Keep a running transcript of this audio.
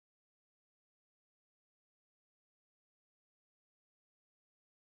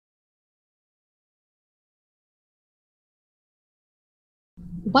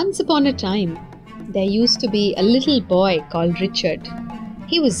Once upon a time, there used to be a little boy called Richard.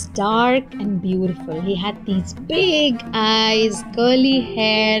 He was dark and beautiful. He had these big eyes, curly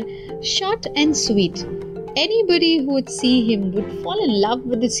hair, short and sweet. Anybody who would see him would fall in love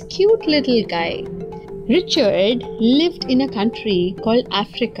with this cute little guy. Richard lived in a country called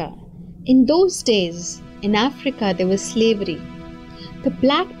Africa. In those days, in Africa, there was slavery. The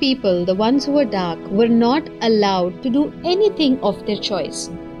black people, the ones who were dark, were not allowed to do anything of their choice.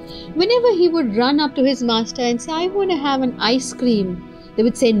 Whenever he would run up to his master and say, "I want to have an ice cream," they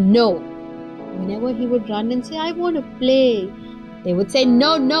would say no. Whenever he would run and say, "I want to play," they would say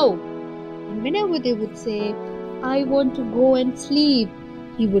no, no. And whenever they would say, "I want to go and sleep,"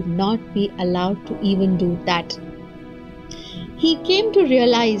 he would not be allowed to even do that. He came to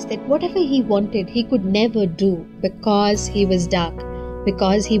realize that whatever he wanted, he could never do because he was dark,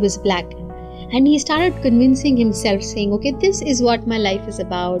 because he was black. And he started convincing himself, saying, "Okay, this is what my life is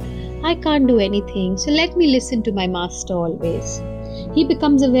about. I can't do anything, so let me listen to my master always." He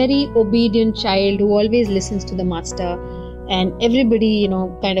becomes a very obedient child who always listens to the master, and everybody,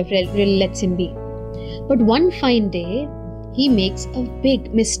 kind of really lets him be. But one fine day, he makes a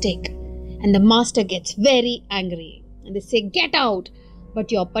big mistake, and the master gets very angry. And they say, "Get out!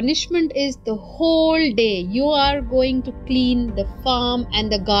 But your punishment is the whole day. You are going to clean the farm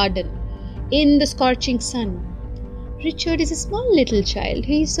and the garden in the scorching sun." Richard is a small little child.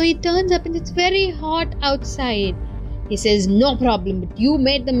 So he turns up and it's very hot outside. He says, "No problem, but you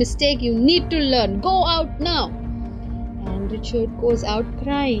made the mistake. You need to learn. Go out now." And Richard goes out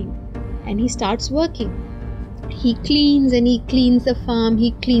crying and he starts working. He cleans and he cleans the farm, he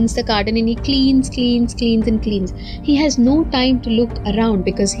cleans the garden, and he cleans and cleans. He has no time to look around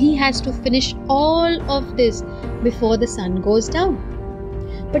because he has to finish all of this before the sun goes down.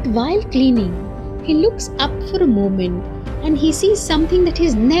 But while cleaning, he looks up for a moment and he sees something that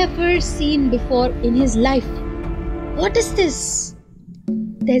he's never seen before in his life. What is this?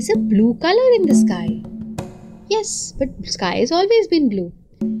 There's a blue color in the sky. Yes, but sky has always been blue.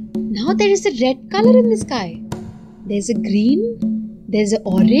 Now there is a red color in the sky. There's a green, there's an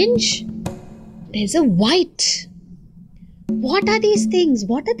orange, there's a white. What are these things?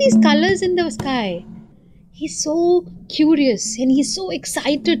 What are these colors in the sky? He's so curious and he's so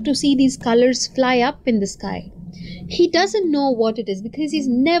excited to see these colors fly up in the sky. He doesn't know what it is because he's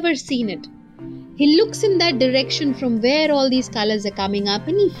never seen it. He looks in that direction from where all these colors are coming up,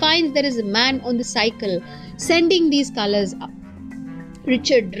 and he finds there is a man on the cycle sending these colors up.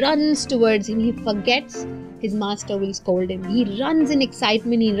 Richard runs towards him. He forgets his master will scold him. He runs in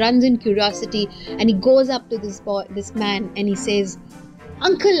excitement, he runs in curiosity, and he goes up to this man and he says,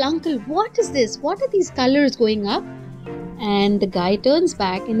 Uncle, what is this? What are these colors going up?" And the guy turns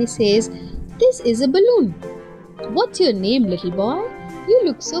back and he says, "This is a balloon." "What's your name, little boy? You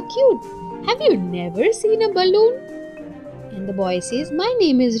look so cute. Have you never seen a balloon?" And the boy says, "My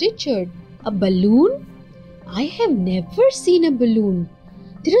name is Richard." "A balloon? I have never seen a balloon.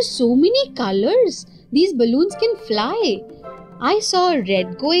 There are so many colors. These balloons can fly. I saw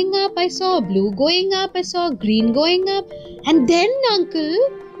red going up, I saw blue going up, I saw green going up, and then, Uncle,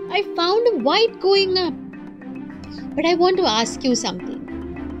 I found a white going up. But I want to ask you something."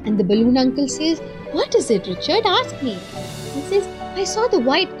 And the balloon uncle says, "What is it, Richard? Ask me." He says, "I saw the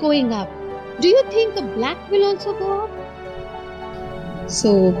white going up. Do you think a black will also go up?"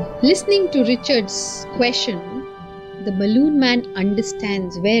 So, listening to Richard's question, the balloon man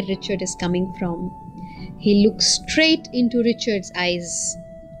understands where Richard is coming from. He looks straight into Richard's eyes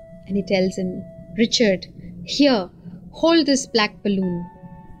and he tells him, "Richard, here, hold this black balloon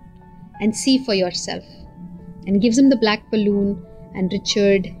and see for yourself." And gives him the black balloon, and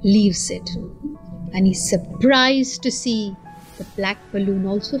Richard leaves it. And he's surprised to see the black balloon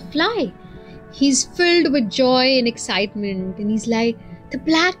also fly. He's filled with joy and excitement, and he's like, "The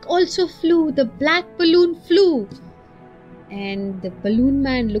black also flew, the black balloon flew." And the balloon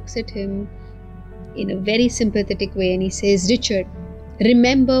man looks at him in a very sympathetic way and he says, "Richard,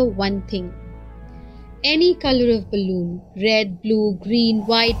 remember one thing. Any color of balloon, red, blue, green,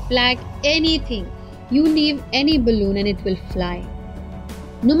 white, black, anything, you leave any balloon and it will fly.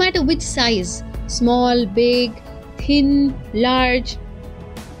 No matter which size, small, big, thin, large,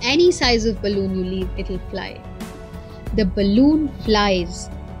 any size of balloon you leave, it will fly. The balloon flies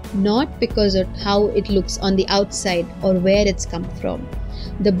not because of how it looks on the outside or where it's come from.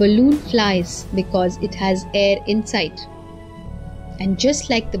 The balloon flies because it has air inside. And just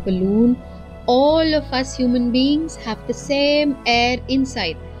like the balloon, all of us human beings have the same air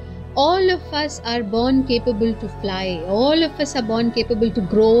inside. All of us are born capable to fly. All of us are born capable to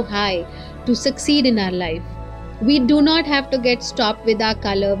grow high, to succeed in our life. We do not have to get stopped with our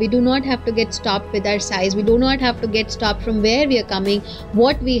color. We do not have to get stopped with our size. We do not have to get stopped from where we are coming,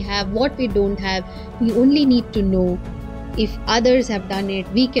 what we have, what we don't have. We only need to know if others have done it,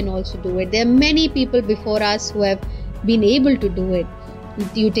 we can also do it. There are many people before us who have been able to do it.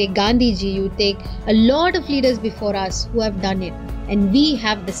 You take Gandhi ji, you take a lot of leaders before us who have done it. And we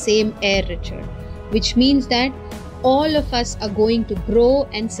have the same air, Richard, which means that all of us are going to grow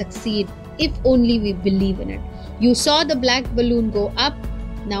and succeed if only we believe in it. You saw the black balloon go up.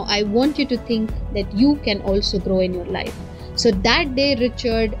 Now I want you to think that you can also grow in your life. So that day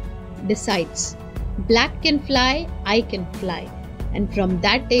Richard decides, black can fly, I can fly. And from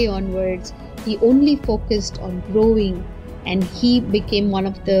that day onwards, he only focused on growing, and he became one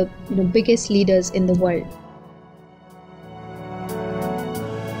of the biggest leaders in the world.